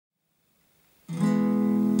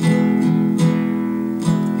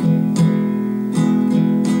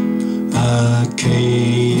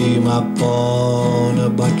up on a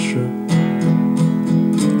butcher.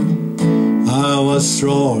 I was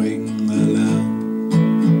throwing a lamb.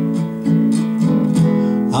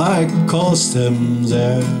 I caused him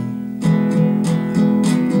there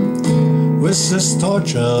with this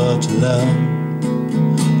tortured lamb.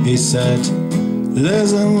 He said,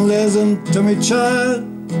 listen, listen to me, child.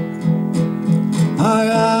 I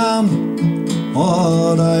am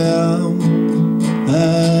what I am,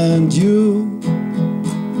 and you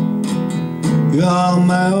are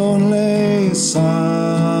my only son.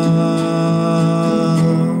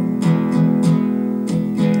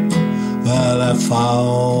 Well, I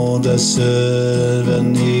found a silver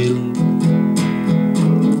needle.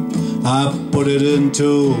 I put it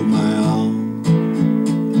into my arm.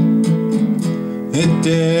 It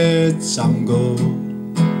did some good,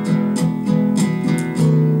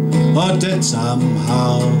 or did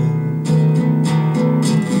somehow.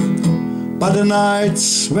 But the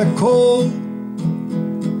nights were cold,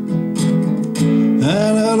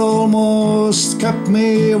 and it almost kept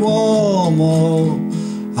me warm. Oh,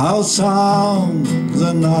 how sound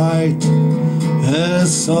the night is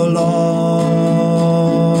so long.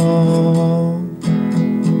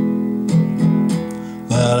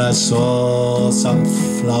 Well, I saw some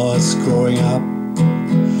flowers growing up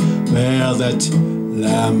where that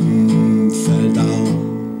lamb fell down.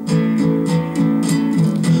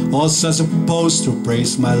 Was I supposed to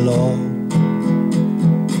praise my Lord,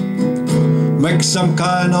 make some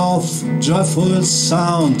kind of joyful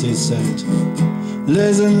sound? He said,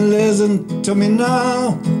 listen, listen to me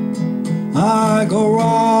now. I go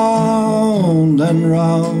round and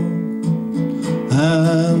round,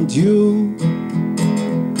 and you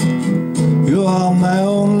are my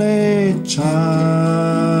only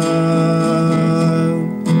child.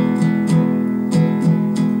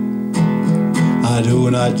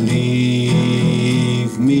 Do not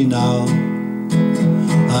leave me now.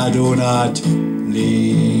 Do not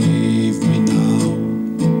leave me now.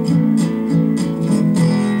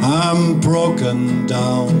 I'm broken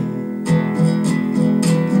down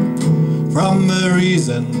from a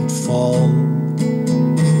recent fall.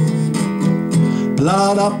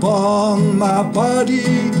 Blood upon my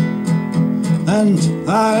body and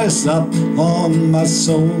ice up on my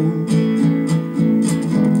soul.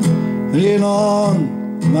 Lean on,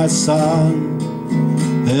 my son,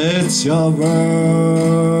 it's your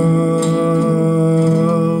word.